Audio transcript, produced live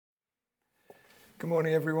Good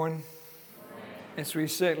morning, everyone. As we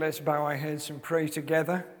sit, let's bow our heads and pray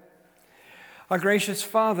together. Our gracious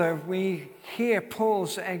Father, we hear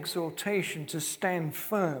Paul's exhortation to stand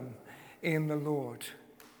firm in the Lord.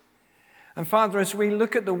 And Father, as we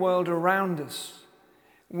look at the world around us,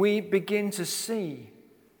 we begin to see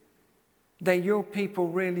that your people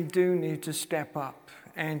really do need to step up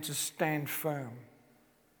and to stand firm.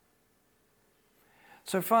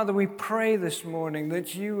 So, Father, we pray this morning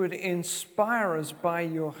that you would inspire us by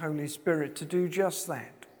your Holy Spirit to do just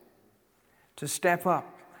that, to step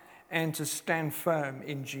up and to stand firm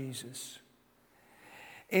in Jesus,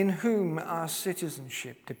 in whom our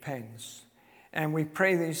citizenship depends. And we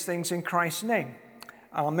pray these things in Christ's name.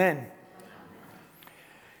 Amen.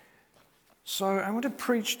 So I want to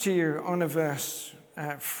preach to you on a verse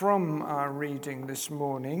from our reading this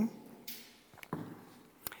morning.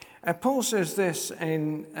 Paul says this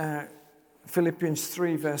in Philippians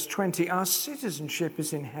 3, verse 20, "Our citizenship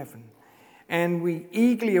is in heaven, and we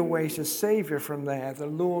eagerly await a Savior from there, the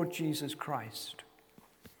Lord Jesus Christ."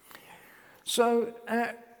 So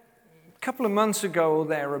a couple of months ago or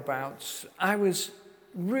thereabouts, I was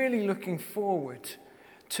really looking forward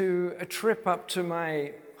to a trip up to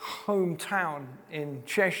my hometown in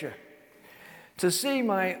Cheshire to see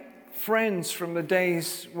my friends from the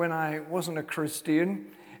days when I wasn't a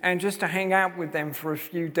Christian, and just to hang out with them for a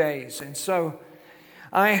few days. And so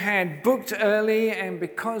I had booked early, and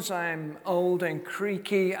because I'm old and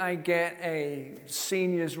creaky, I get a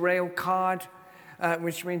seniors rail card,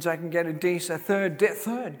 which means I can get a third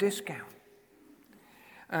discount.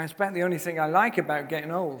 It's about the only thing I like about getting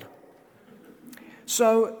old.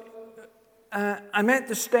 So I'm at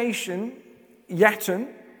the station,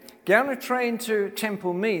 Yatton, get on a train to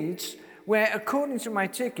Temple Meads, where according to my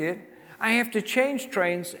ticket, I have to change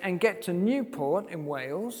trains and get to Newport in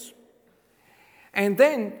Wales, and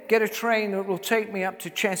then get a train that will take me up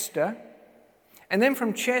to Chester, and then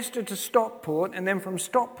from Chester to Stockport, and then from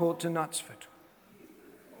Stockport to Knutsford.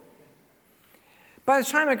 By the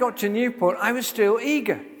time I got to Newport, I was still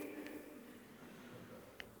eager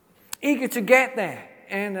to get there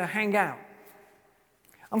and hang out.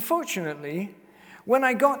 Unfortunately, when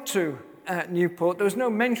I got to Newport, there was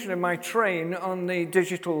no mention of my train on the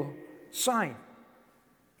digital sign.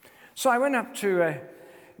 So I went up to a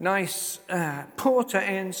nice porter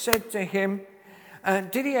and said to him,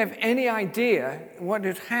 did he have any idea what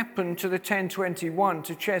had happened to the 1021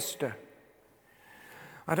 to Chester?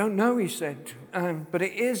 "I don't know," he said, "but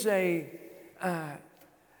it is I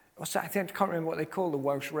can't remember what they call the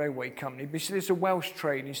Welsh Railway Company, but he said it's a Welsh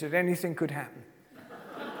train." He said anything could happen.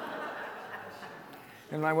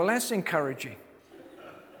 And I'm like, well, that's encouraging.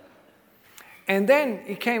 And then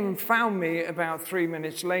he came and found me about 3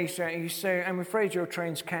 minutes later, and he said, "I'm afraid your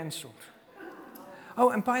train's cancelled." "Oh,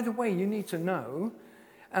 and by the way, you need to know,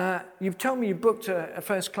 you've told me you booked a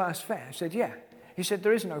first-class fare." I said, "Yeah." He said,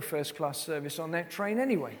 "There is no first-class service on that train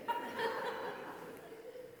anyway."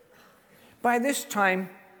 By this time,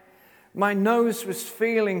 my nose was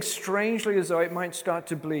feeling strangely as though it might start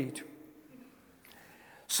to bleed.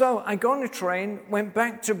 So I got on a train, went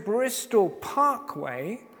back to Bristol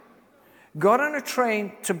Parkway, got on a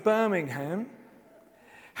train to Birmingham,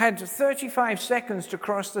 had 35 seconds to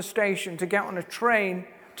cross the station to get on a train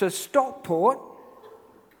to Stockport.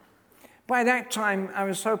 By that time, I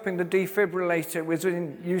was hoping the defibrillator was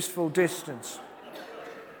in useful distance.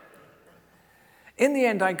 In the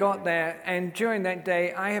end, I got there, and during that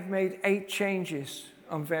day, I have made 8 changes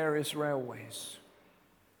on various railways.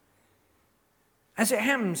 As it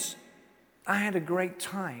happens, I had a great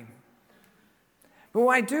time. But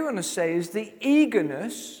what I do want to say is the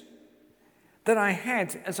eagerness that I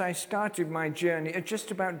had as I started my journey had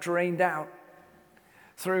just about drained out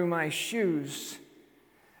through my shoes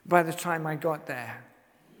by the time I got there.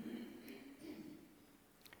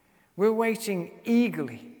 We're waiting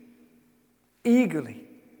eagerly,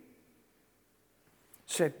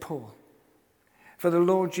 said Paul, for the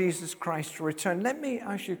Lord Jesus Christ to return. Let me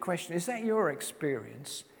ask you a question. Is that your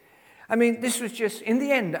experience? I mean, this was just, in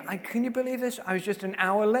the end, can you believe this? I was just an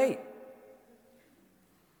hour late.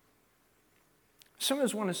 Some of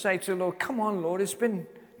us want to say to the Lord, "Come on, Lord, it's been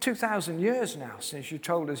 2,000 years now since you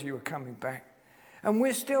told us you were coming back, and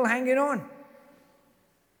we're still hanging on."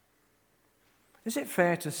 Is it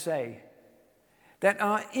fair to say that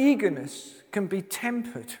our eagerness can be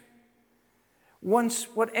tempered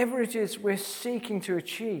once whatever it is we're seeking to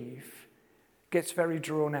achieve gets very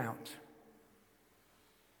drawn out?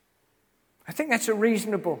 I think that's a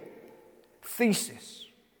reasonable thesis.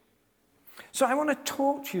 So I want to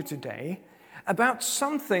talk to you today about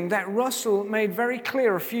something that Russell made very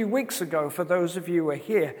clear a few weeks ago for those of you who are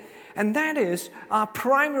here, and that is our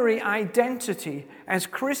primary identity as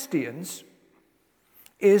Christians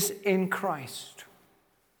is in Christ.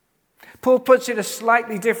 Paul puts it a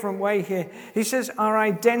slightly different way here. He says our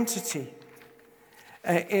identity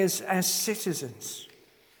is as citizens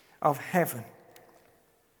of heaven.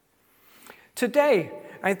 Today,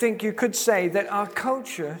 I think you could say that our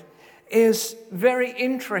culture is very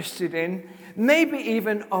interested in, maybe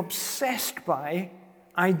even obsessed by,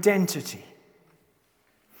 identity.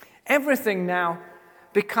 Everything now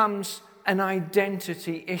becomes an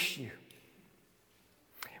identity issue.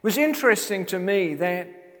 It was interesting to me that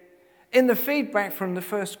in the feedback from the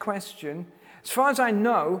first question, as far as I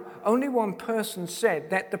know, only one person said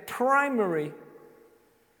that the primary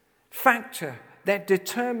factor that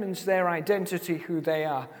determines their identity, who they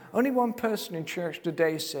are, only one person in church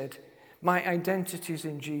today said, my identity is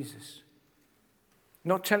in Jesus.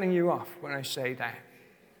 Not telling you off when I say that.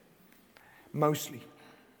 Mostly.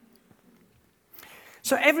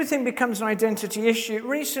 So everything becomes an identity issue.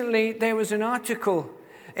 Recently, there was an article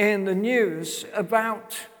in the news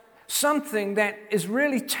about something that is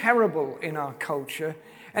really terrible in our culture,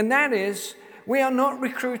 and that is we are not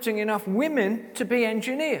recruiting enough women to be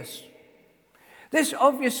engineers. This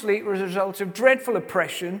obviously was a result of dreadful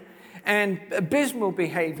oppression and abysmal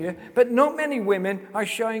behavior, but not many women are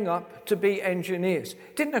showing up to be engineers.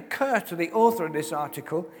 It didn't occur to the author of this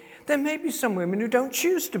article, there may be some women who don't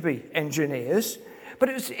choose to be engineers, but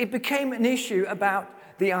it became an issue about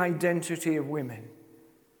the identity of women.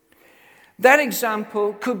 That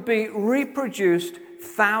example could be reproduced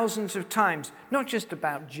thousands of times, not just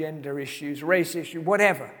about gender issues, race issues,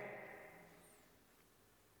 whatever.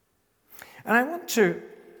 And I want to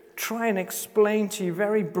try and explain to you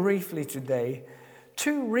very briefly today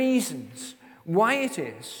 2 reasons why it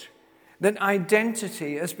is that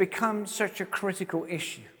identity has become such a critical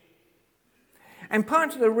issue. And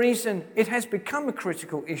part of the reason it has become a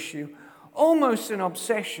critical issue, almost an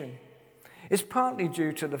obsession, is partly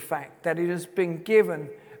due to the fact that it has been given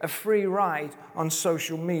a free ride on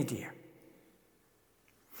social media.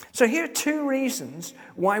 So here are 2 reasons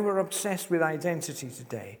why we're obsessed with identity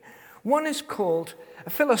today. One is called a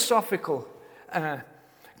philosophical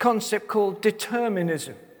concept called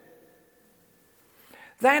determinism.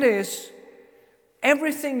 That is,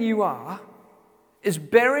 everything you are is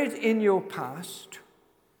buried in your past,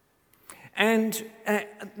 and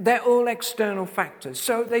they're all external factors.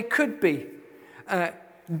 So they could be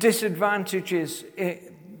disadvantages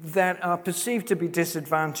that are perceived to be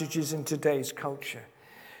disadvantages in today's culture.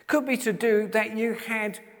 Could be to do that you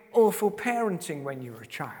had awful parenting when you were a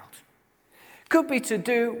child. Could be to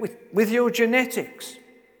do with your genetics.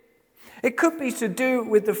 It could be to do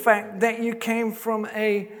with the fact that you came from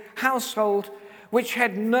a household which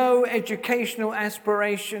had no educational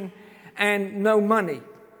aspiration and no money.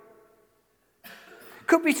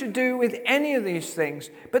 Could be to do with any of these things.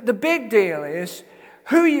 But the big deal is,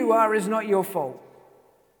 who you are is not your fault.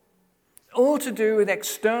 All to do with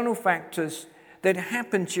external factors that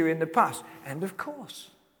happened to you in the past. And of course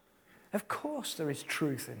there is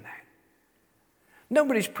truth in that.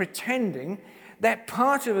 Nobody's pretending that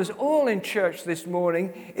part of us all in church this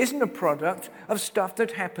morning isn't a product of stuff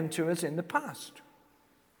that happened to us in the past.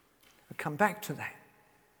 I'll come back to that.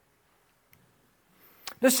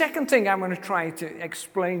 The second thing I'm going to try to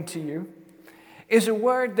explain to you is a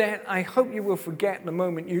word that I hope you will forget the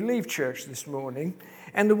moment you leave church this morning,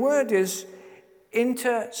 and the word is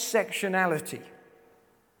intersectionality.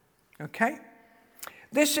 Okay?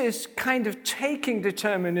 This is kind of taking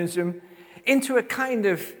determinism into a kind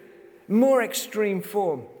of more extreme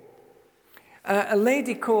form. A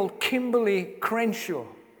lady called Kimberly Crenshaw,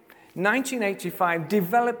 1985,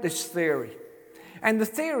 developed this theory. And the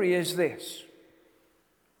theory is this: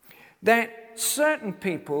 that certain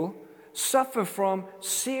people suffer from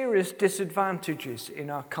serious disadvantages in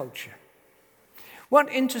our culture. What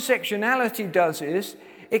intersectionality does is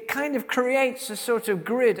it kind of creates a sort of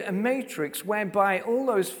grid, a matrix, whereby all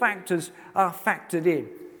those factors are factored in.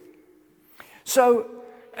 So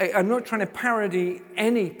I'm not trying to parody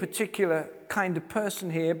any particular kind of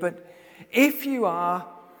person here, but if you are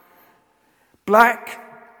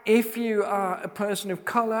black, if you are a person of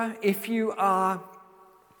color, if you are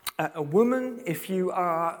a woman, if you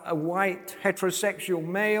are a white heterosexual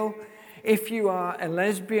male, if you are a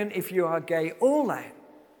lesbian, if you are gay, all that,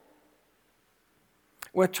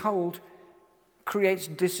 we're told, creates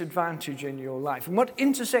disadvantage in your life. And what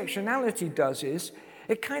intersectionality does is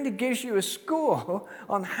it kind of gives you a score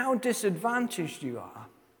on how disadvantaged you are.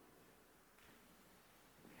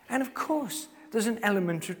 And of course, there's an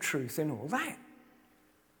element of truth in all that.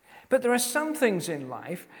 But there are some things in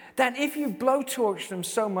life that if you blowtorch them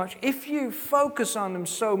so much, if you focus on them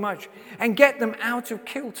so much and get them out of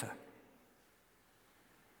kilter,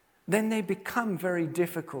 then they become very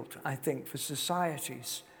difficult, I think, for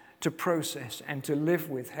societies to process and to live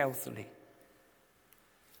with healthily.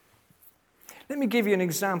 Let me give you an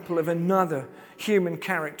example of another human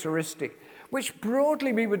characteristic, which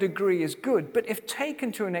broadly we would agree is good, but if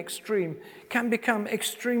taken to an extreme, can become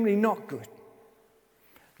extremely not good.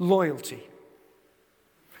 Loyalty.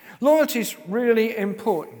 Loyalty is really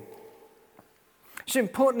important. It's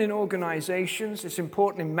important in organizations, it's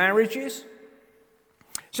important in marriages,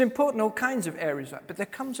 it's important in all kinds of areas, but there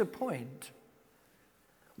comes a point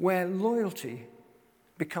where loyalty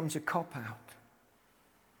becomes a cop-out.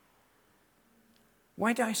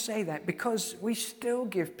 Why do I say that? Because we still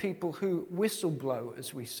give people who whistleblow,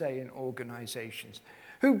 as we say in organizations,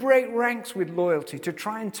 who break ranks with loyalty to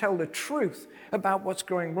try and tell the truth about what's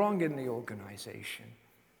going wrong in the organization.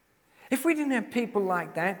 If we didn't have people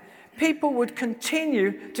like that, people would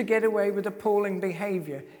continue to get away with appalling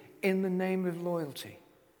behavior in the name of loyalty.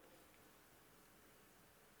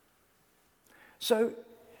 So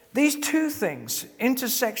these two things,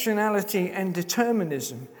 intersectionality and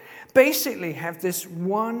determinism, basically have this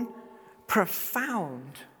one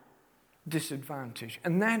profound disadvantage,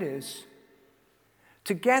 and that is,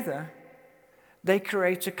 together, they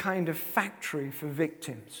create a kind of factory for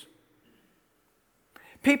victims.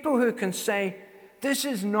 People who can say, this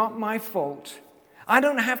is not my fault. I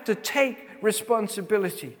don't have to take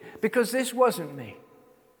responsibility because this wasn't me.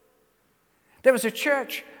 There was a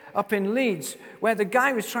church up in Leeds where the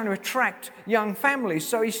guy was trying to attract young families,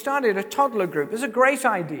 so he started a toddler group. It was a great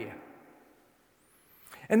idea.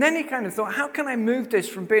 And then he kind of thought, how can I move this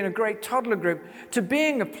from being a great toddler group to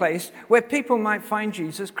being a place where people might find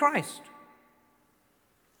Jesus Christ?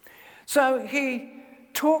 So he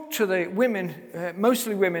talked to the women,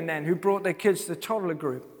 mostly women then, who brought their kids to the toddler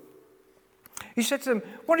group. He said to them,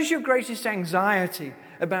 what is your greatest anxiety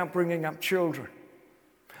about bringing up children?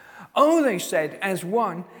 Oh, they said, as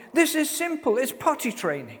one, this is simple, it's potty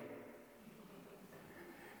training.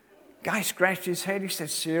 Guy scratched his head. He said,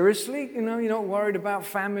 seriously? You're not worried about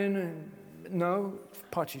famine? No,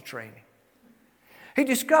 potty training. He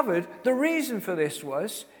discovered the reason for this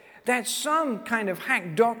was that some kind of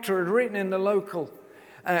hack doctor had written in the local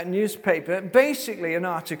newspaper, basically an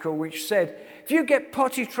article which said, if you get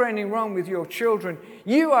potty training wrong with your children,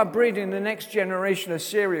 you are breeding the next generation of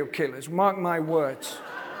serial killers. Mark my words.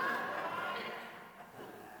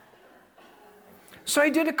 So he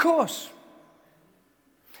did a course.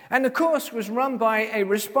 And the course was run by a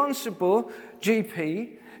responsible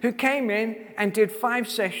GP who came in and did 5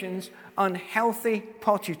 sessions on healthy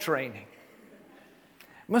potty training.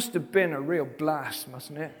 Must have been a real blast,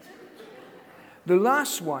 mustn't it? The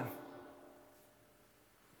last one,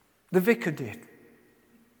 the vicar did.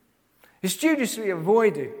 He studiously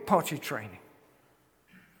avoided potty training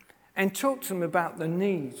and talked to them about the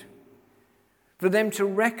need for them to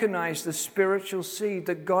recognize the spiritual seed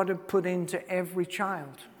that God had put into every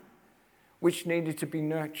child, which needed to be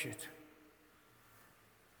nurtured.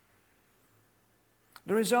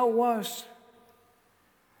 The result was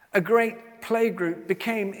a great play group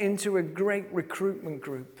became into a great recruitment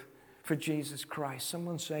group for Jesus Christ.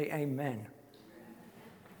 Someone say amen.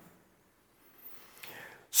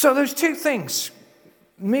 So those two things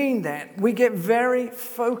mean that we get very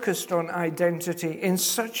focused on identity in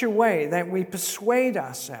such a way that we persuade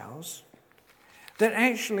ourselves that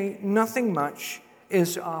actually nothing much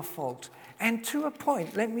is our fault. And to a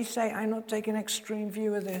point, let me say, I'm not taking an extreme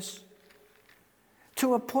view of this.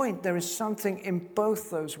 To a point, there is something in both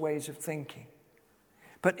those ways of thinking.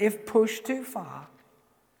 But if pushed too far,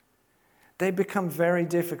 they become very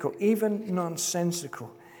difficult, even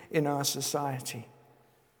nonsensical in our society.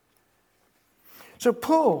 So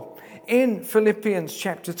Paul, in Philippians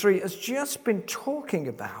chapter 3, has just been talking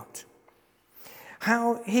about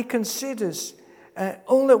how he considers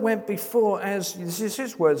all that went before as, this is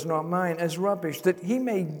his words, not mine, as rubbish, that he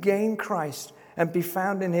may gain Christ and be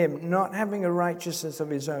found in him, not having a righteousness of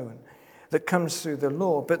his own that comes through the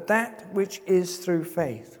law, but that which is through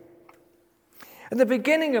faith. At the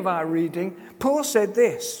beginning of our reading, Paul said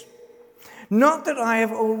this, not that I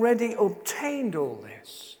have already obtained all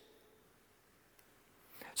this.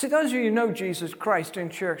 So those of you who know Jesus Christ in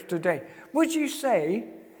church today, would you say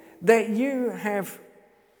that you have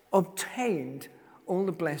obtained all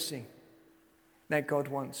the blessing that God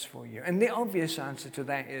wants for you? And the obvious answer to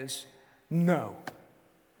that is no.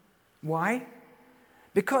 Why?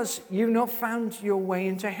 Because you've not found your way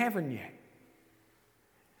into heaven yet.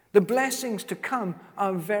 The blessings to come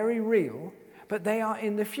are very real, but they are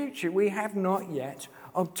in the future. We have not yet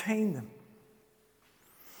obtained them.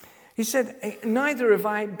 He said, neither have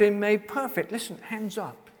I been made perfect. Listen, hands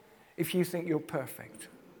up if you think you're perfect.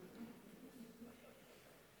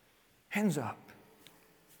 Hands up.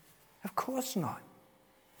 Of course not.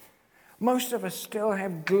 Most of us still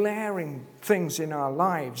have glaring things in our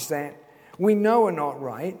lives that we know are not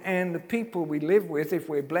right, and the people we live with, if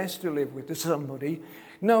we're blessed to live with somebody,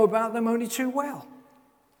 know about them only too well.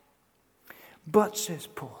 But, says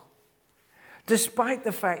Paul, despite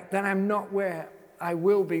the fact that I'm not where I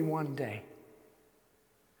will be one day,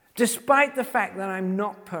 despite the fact that I'm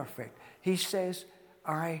not perfect, he says,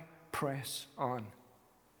 I press on.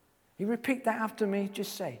 You repeat that after me,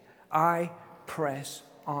 just say, I press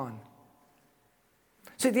on.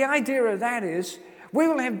 See, the idea of that is we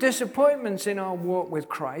will have disappointments in our walk with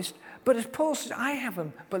Christ, but as Paul says, I have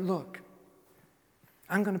them, but look,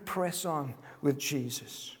 I'm going to press on with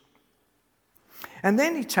Jesus. And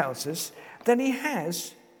then he tells us that he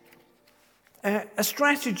has a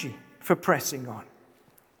strategy for pressing on.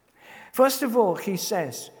 First of all, he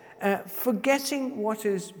says, forgetting what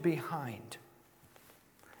is behind.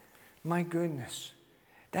 My goodness,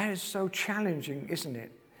 that is so challenging, isn't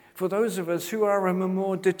it? For those of us who are of a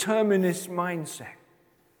more determinist mindset.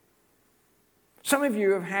 Some of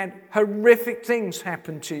you have had horrific things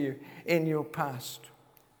happen to you in your past.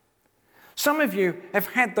 Some of you have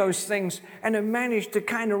had those things and have managed to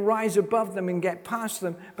kind of rise above them and get past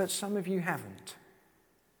them, but some of you haven't.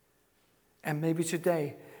 And maybe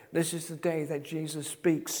today, this is the day that Jesus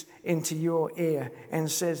speaks into your ear and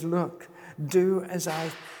says, look, do as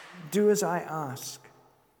I ask.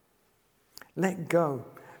 Let go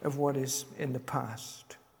of what is in the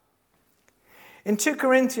past. In 2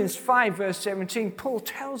 Corinthians 5, verse 17, Paul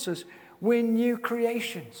tells us we're new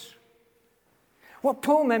creations. What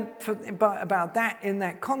Paul meant about that in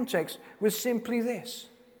that context was simply this.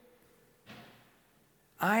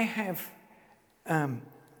 I have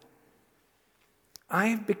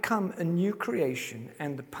become a new creation,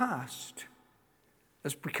 and the past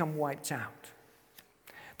has become wiped out.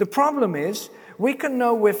 The problem is, we can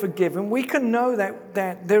know we're forgiven. We can know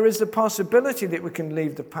that there is a possibility that we can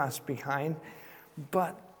leave the past behind.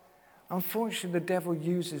 But unfortunately, the devil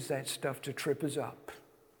uses that stuff to trip us up.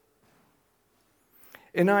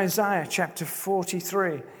 In Isaiah chapter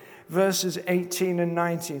 43, verses 18 and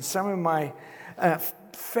 19, some of my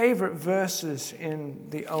favorite verses in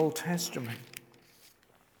the Old Testament.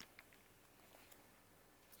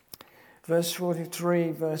 Chapter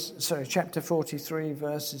 43,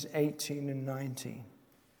 verses 18 and 19.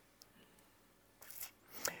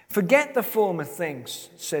 Forget the former things,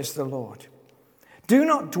 says the Lord. Do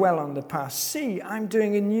not dwell on the past. See, I'm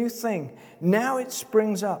doing a new thing. Now it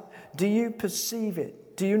springs up. Do you perceive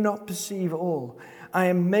it? Do you not perceive all? I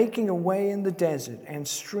am making a way in the desert and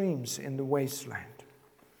streams in the wasteland.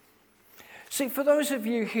 See, for those of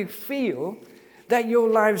you who feel that your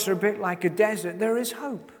lives are a bit like a desert, there is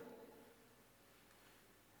hope.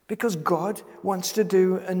 Because God wants to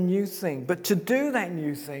do a new thing. But to do that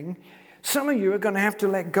new thing, some of you are going to have to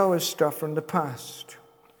let go of stuff from the past.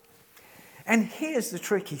 And here's the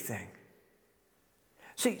tricky thing.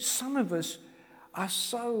 See, some of us are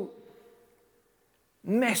so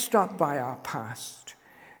messed up by our past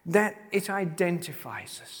that it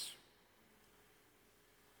identifies us.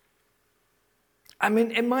 I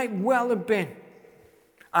mean, it might well have been.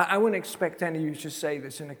 I wouldn't expect any of you to say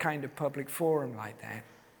this in a kind of public forum like that.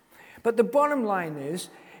 But the bottom line is,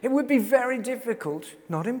 it would be very difficult,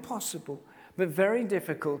 not impossible, but very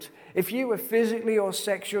difficult, if you were physically or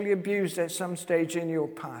sexually abused at some stage in your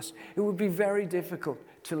past. It would be very difficult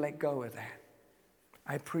to let go of that.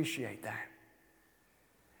 I appreciate that.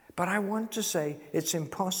 But I want to say it's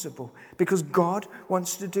impossible because God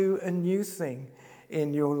wants to do a new thing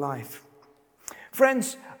in your life.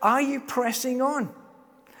 Friends, are you pressing on?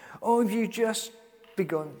 Or have you just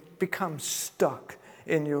become stuck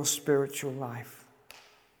in your spiritual life?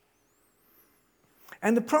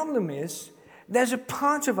 And the problem is, there's a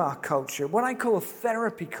part of our culture, what I call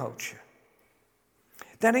therapy culture,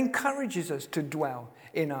 that encourages us to dwell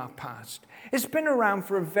in our past. It's been around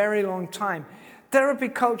for a very long time. Therapy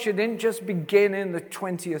culture didn't just begin in the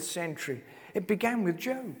 20th century. It began with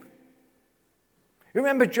Job.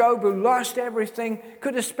 Remember Job, who lost everything,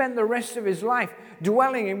 could have spent the rest of his life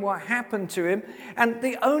dwelling in what happened to him. And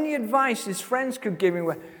the only advice his friends could give him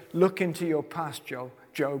was, look into your past, Job.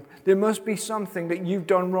 There must be something that you've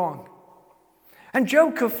done wrong. And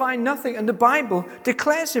Job could find nothing, and the Bible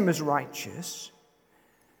declares him as righteous.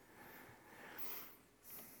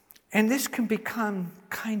 And this can become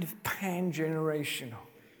kind of pan-generational.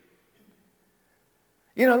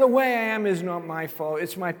 You know, the way I am is not my fault.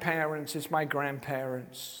 It's my parents, it's my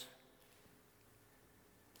grandparents.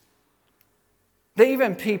 They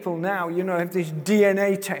even people now, have this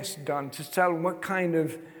DNA test done to tell them what kind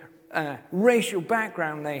of racial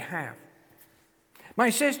background they have. My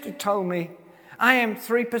sister told me I am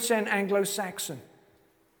 3% Anglo-Saxon.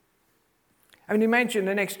 I mean, imagine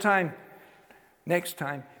the next time,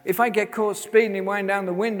 if I get caught speeding and wind down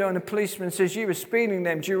the window and a policeman says, you were speeding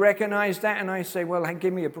then, do you recognize that? And I say, well,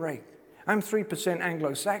 give me a break. I'm 3%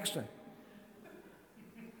 Anglo-Saxon.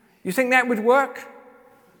 You think that would work?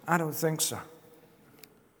 I don't think so.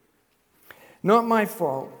 Not my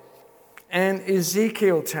fault. And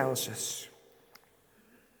Ezekiel tells us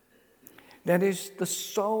that it's the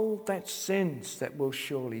soul that sins that will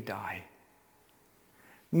surely die.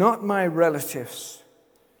 Not my relatives,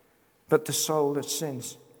 but the soul that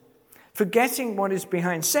sins. Forgetting what is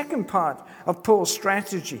behind. Second part of Paul's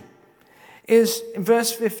strategy is in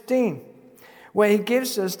verse 15, where he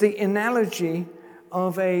gives us the analogy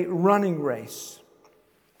of a running race.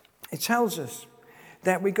 It tells us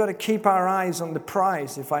that we've got to keep our eyes on the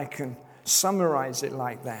prize, if I can summarize it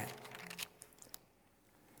like that.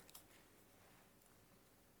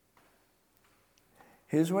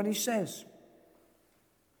 Here's what he says.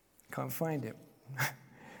 Can't find it.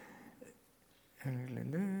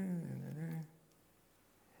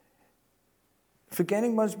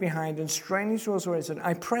 Forgetting what's behind and straining towards where it said,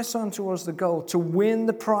 I press on towards the goal to win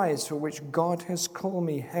the prize for which God has called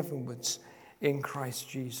me heavenwards in Christ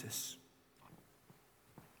Jesus.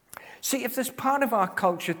 See, if there's part of our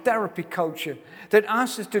culture, therapy culture, that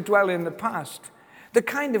asks us to dwell in the past, the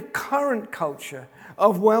kind of current culture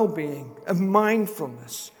of well-being, of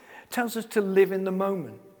mindfulness, tells us to live in the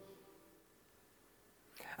moment.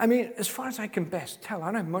 I mean, as far as I can best tell, I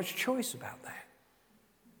don't have much choice about that.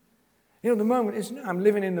 The moment is now. I'm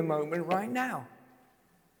living in the moment right now.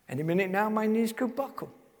 Any minute now, my knees could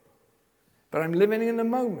buckle. But I'm living in the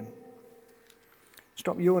moment.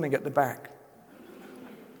 Stop yawning at the back.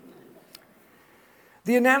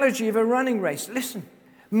 The analogy of a running race. Listen,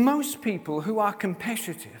 most people who are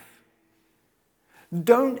competitive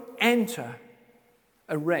don't enter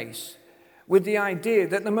a race with the idea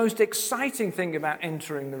that the most exciting thing about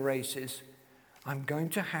entering the race is, I'm going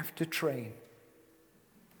to have to train.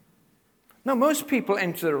 No, most people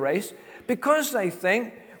enter the race because they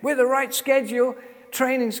think with the right schedule,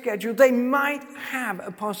 training schedule, they might have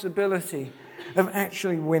a possibility of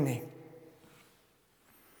actually winning.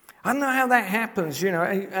 I don't know how that happens. We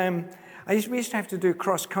used to have to do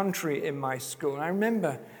cross country in my school. And I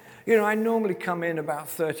remember, I normally come in about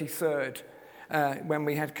 33rd when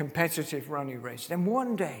we had competitive running races. Then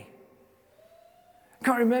one day, I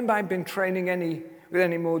can't remember I'd been training with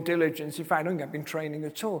any more diligence. In fact, I don't think I'd been training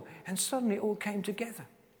at all. And suddenly it all came together.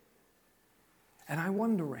 And I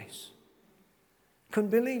won the race.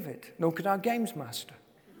 Couldn't believe it. Nor could our games master.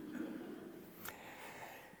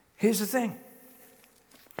 Here's the thing.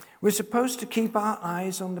 We're supposed to keep our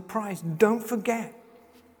eyes on the prize. Don't forget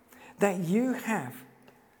that you have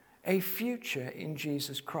a future in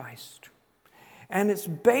Jesus Christ. And it's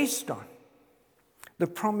based on the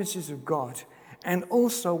promises of God and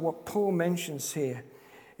also what Paul mentions here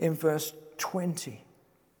in verse 20.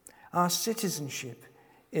 Our citizenship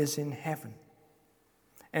is in heaven.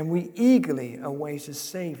 And we eagerly await a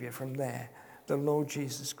Savior from there, the Lord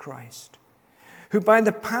Jesus Christ, who by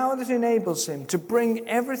the power that enables him to bring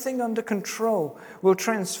everything under control will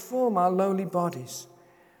transform our lowly bodies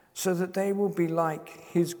so that they will be like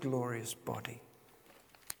his glorious body.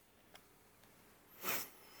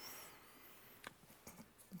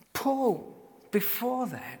 Paul, before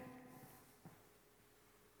that,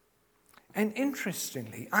 and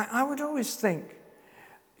interestingly, I would always think,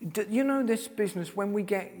 this business, when we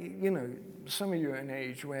get, some of you are an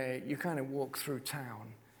age where you kind of walk through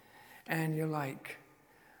town and you're like,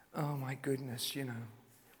 oh my goodness,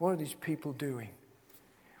 what are these people doing?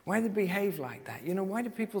 Why do they behave like that? Why do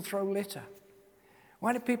people throw litter?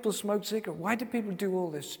 Why do people smoke cigarettes? Why do people do all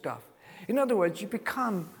this stuff? In other words, you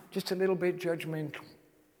become just a little bit judgmental.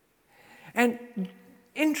 And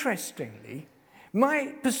interestingly,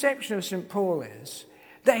 my perception of St. Paul is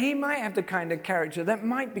that he might have the kind of character that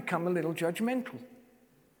might become a little judgmental.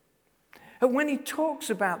 And when he talks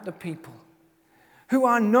about the people who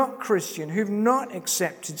are not Christian, who've not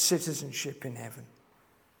accepted citizenship in heaven,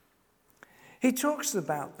 he talks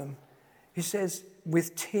about them, he says,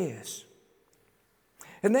 with tears.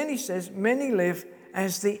 And then he says, many live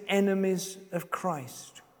as the enemies of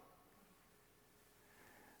Christ.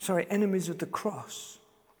 Enemies of the cross.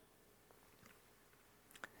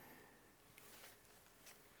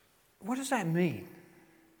 What does that mean?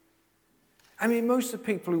 I mean, most of the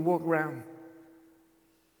people who walk around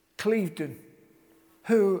Clevedon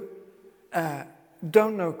who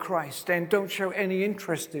don't know Christ and don't show any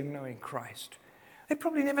interest in knowing Christ, they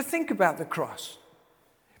probably never think about the cross.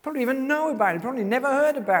 Probably even know about it, probably never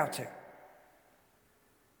heard about it.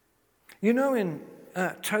 You know, in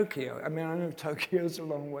Tokyo, I mean, I know Tokyo's a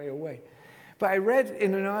long way away, but I read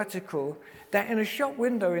in an article that in a shop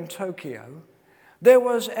window in Tokyo, there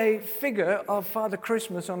was a figure of Father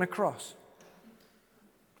Christmas on a cross.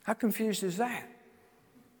 How confused is that?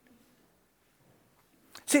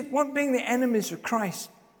 See, one being the enemies of Christ,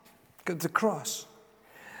 the cross,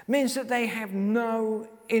 means that they have no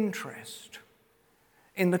interest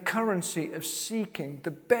in the currency of seeking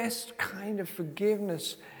the best kind of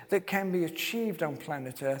forgiveness that can be achieved on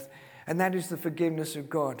planet Earth, and that is the forgiveness of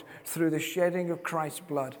God through the shedding of Christ's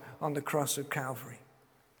blood on the cross of Calvary.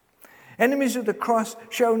 Enemies of the cross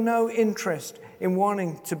show no interest in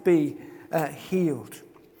wanting to be healed.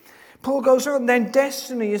 Paul goes on, then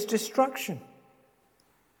destiny is destruction.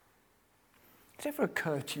 Does it ever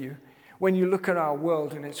occur to you, when you look at our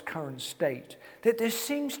world in its current state, that there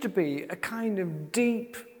seems to be a kind of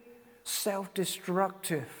deep,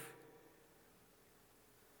 self-destructive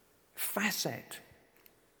facet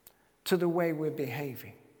to the way we're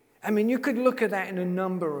behaving? I mean, you could look at that in a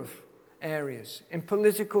number of areas. In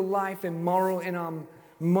political life, in our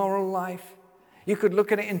moral life. You could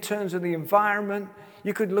look at it in terms of the environment.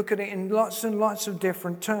 You could look at it in lots and lots of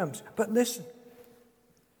different terms. But listen,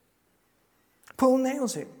 Paul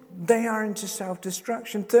nails it. They are into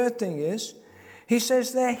self-destruction. Third thing is, he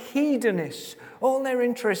says they're hedonists. All they're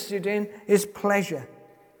interested in is pleasure.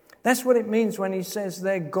 That's what it means when he says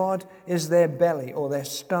their God is their belly or their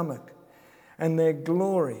stomach, and their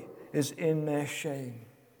glory is in their shame.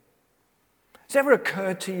 Has it ever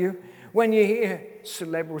occurred to you when you hear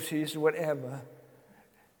celebrities or whatever,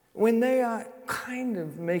 when they are kind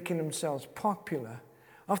of making themselves popular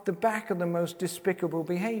off the back of the most despicable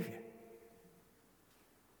behavior?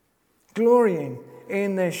 Glorying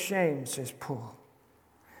in their shame, says Paul.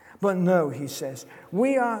 But no, he says,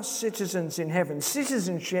 we are citizens in heaven.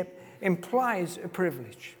 Citizenship implies a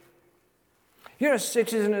privilege. You're a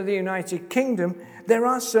citizen of the United Kingdom. There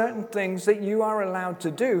are certain things that you are allowed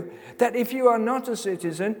to do that if you are not a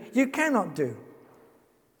citizen, you cannot do.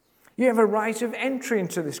 You have a right of entry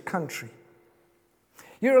into this country.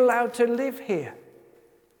 You're allowed to live here.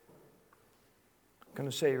 I'm going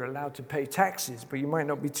to say you're allowed to pay taxes, but you might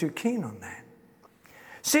not be too keen on that.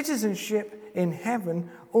 Citizenship in heaven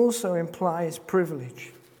also implies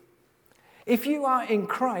privilege. If you are in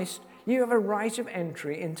Christ, you have a right of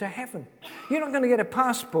entry into heaven. You're not going to get a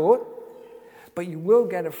passport, but you will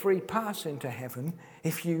get a free pass into heaven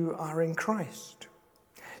if you are in Christ.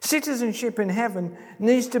 Citizenship in heaven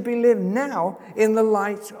needs to be lived now in the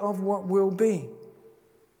light of what will be.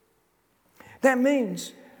 That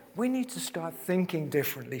means we need to start thinking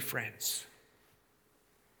differently, friends.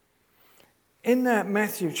 In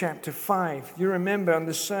Matthew chapter 5, you remember on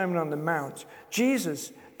the Sermon on the Mount,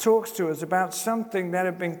 Jesus talks to us about something that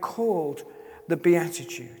have been called the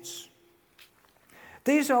Beatitudes.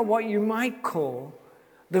 These are what you might call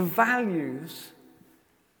the values,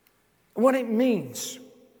 what it means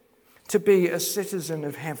to be a citizen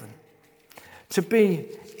of heaven, to be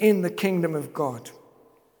in the kingdom of God.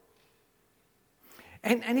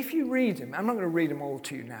 And if you read them, I'm not going to read them all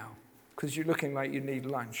to you now, because you're looking like you need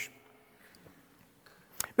lunch.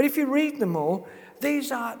 But if you read them all,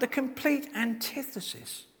 these are the complete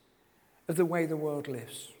antithesis of the way the world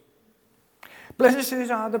lives. Blessed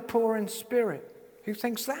are the poor in spirit. Who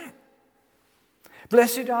thinks that?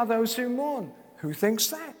 Blessed are those who mourn. Who thinks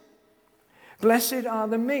that? Blessed are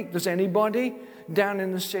the meek. Does anybody down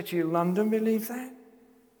in the city of London believe that?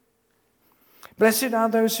 Blessed are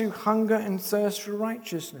those who hunger and thirst for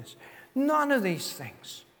righteousness. None of these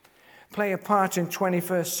things play a part in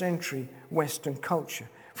 21st century Western culture.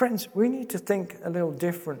 Friends, we need to think a little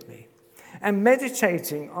differently. And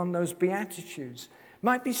meditating on those Beatitudes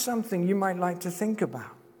might be something you might like to think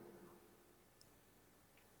about.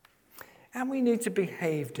 And we need to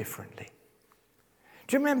behave differently.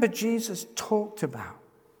 Do you remember Jesus talked about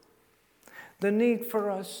the need for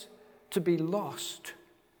us to be lost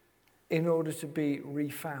in order to be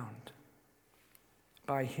refound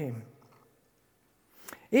by him?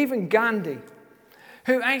 Even Gandhi,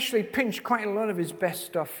 who actually pinched quite a lot of his best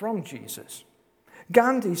stuff from Jesus,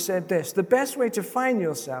 Gandhi said this: the best way to find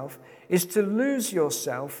yourself is to lose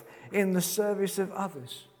yourself in the service of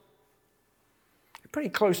others. Pretty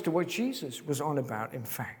close to what Jesus was on about, in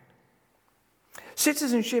fact.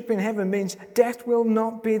 Citizenship in heaven means death will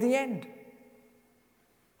not be the end.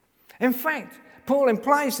 In fact, Paul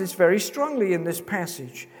implies this very strongly in this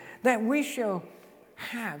passage, that we shall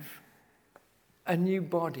have a new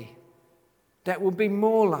body that will be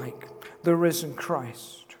more like the risen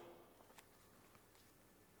Christ.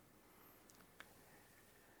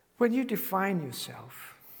 When you define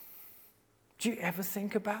yourself, do you ever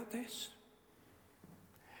think about this?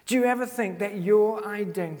 Do you ever think that your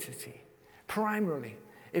identity, primarily,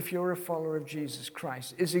 if you're a follower of Jesus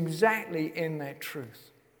Christ, is exactly in that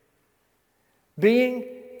truth? Being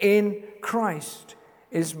in Christ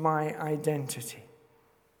is my identity.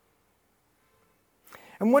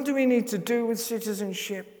 And what do we need to do with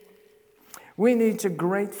citizenship? We need to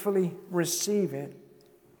gratefully receive it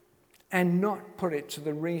and not put it to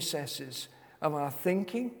the recesses of our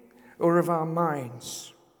thinking or of our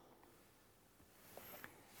minds.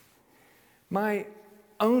 My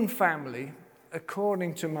own family,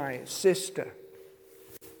 according to my sister,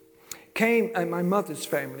 my mother's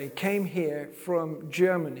family came here from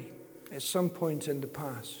Germany at some point in the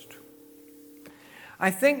past.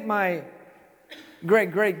 I think my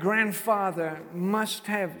great-great-grandfather must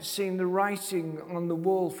have seen the writing on the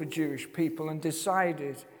wall for Jewish people and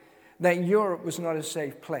decided that Europe was not a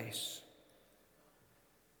safe place.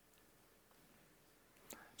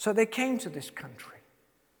 So they came to this country.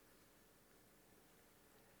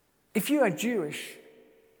 If you are Jewish,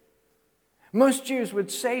 most Jews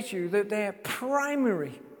would say to you that their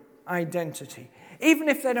primary identity, even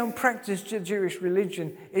if they don't practice the Jewish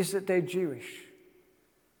religion, is that they're Jewish.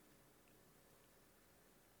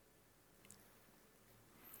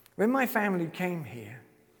 When my family came here,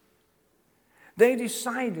 they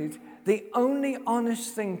decided the only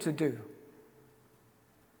honest thing to do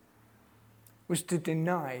was to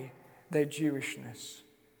deny their Jewishness.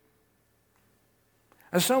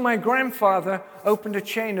 And so my grandfather opened a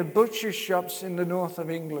chain of butcher shops in the north of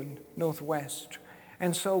England, northwest,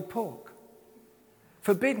 and sold pork.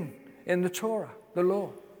 Forbidden in the Torah, the law.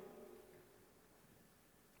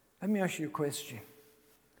 Let me ask you a question.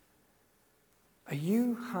 Are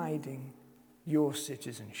you hiding your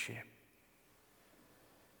citizenship?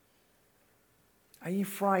 Are you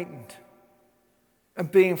frightened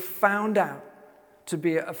of being found out to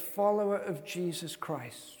be a follower of Jesus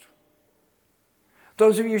Christ?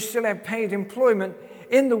 Those of you who still have paid employment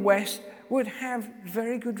in the West would have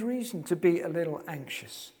very good reason to be a little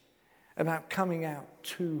anxious about coming out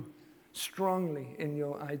too strongly in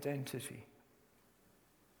your identity.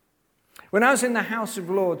 When I was in the House of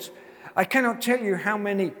Lords, I cannot tell you how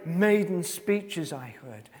many maiden speeches I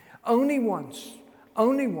heard. Only once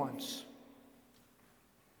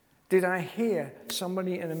did I hear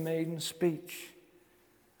somebody in a maiden speech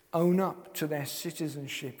own up to their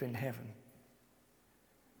citizenship in heaven.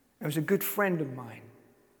 It was a good friend of mine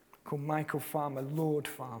called Michael Farmer, Lord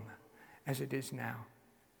Farmer, as it is now.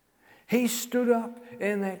 He stood up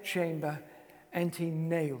in that chamber and he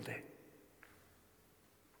nailed it.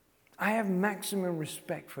 I have maximum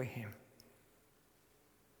respect for him.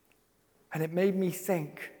 And it made me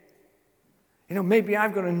think, maybe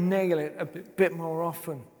I've got to nail it a bit more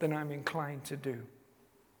often than I'm inclined to do.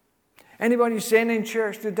 Anybody sitting in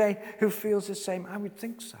church today who feels the same? I would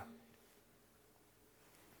think so.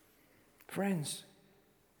 Friends,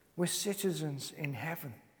 we're citizens in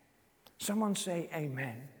heaven. Someone say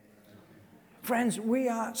amen. Friends, we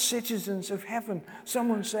are citizens of heaven.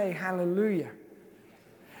 Someone say hallelujah.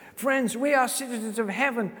 Friends, we are citizens of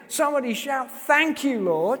heaven. Somebody shout, thank you,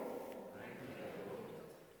 Lord.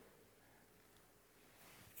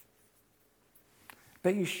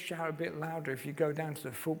 Bet you shout a bit louder if you go down to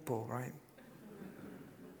the football, right?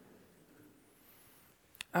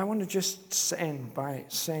 I want to just end by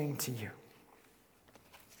saying to you,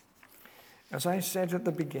 as I said at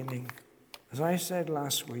the beginning, as I said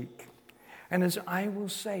last week, and as I will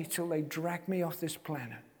say till they drag me off this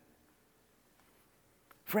planet,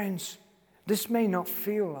 friends, this may not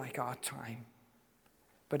feel like our time,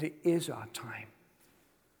 but it is our time.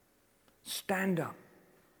 Stand up,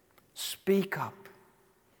 speak up,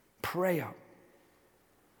 pray up,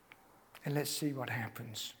 and let's see what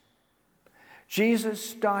happens. Jesus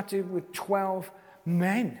started with 12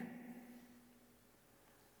 men.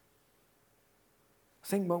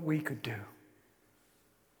 Think what we could do.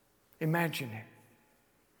 Imagine it.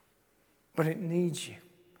 But it needs you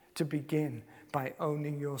to begin by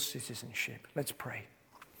owning your citizenship. Let's pray.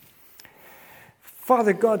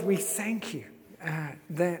 Father God, we thank you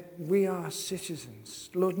that we are citizens.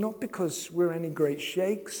 Lord, not because we're any great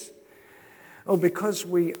sheikhs or because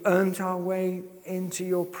we earned our way into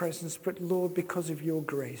your presence, but Lord, because of your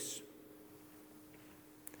grace.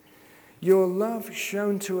 Your love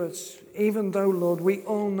shown to us, even though, Lord, we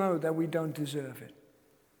all know that we don't deserve it.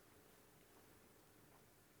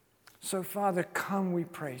 So, Father, come, we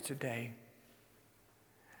pray today.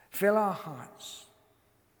 Fill our hearts.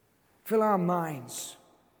 Fill our minds.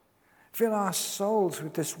 Fill our souls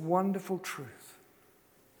with this wonderful truth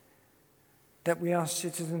that we are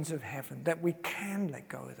citizens of heaven, that we can let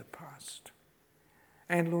go of the past.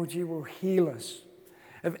 And Lord, you will heal us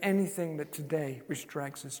of anything that today which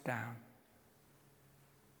drags us down.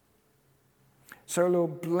 So,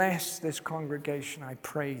 Lord, bless this congregation, I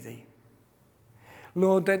pray thee.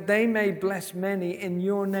 Lord, that they may bless many in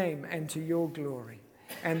your name and to your glory.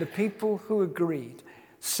 And the people who agreed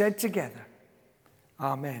said together,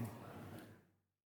 Amen.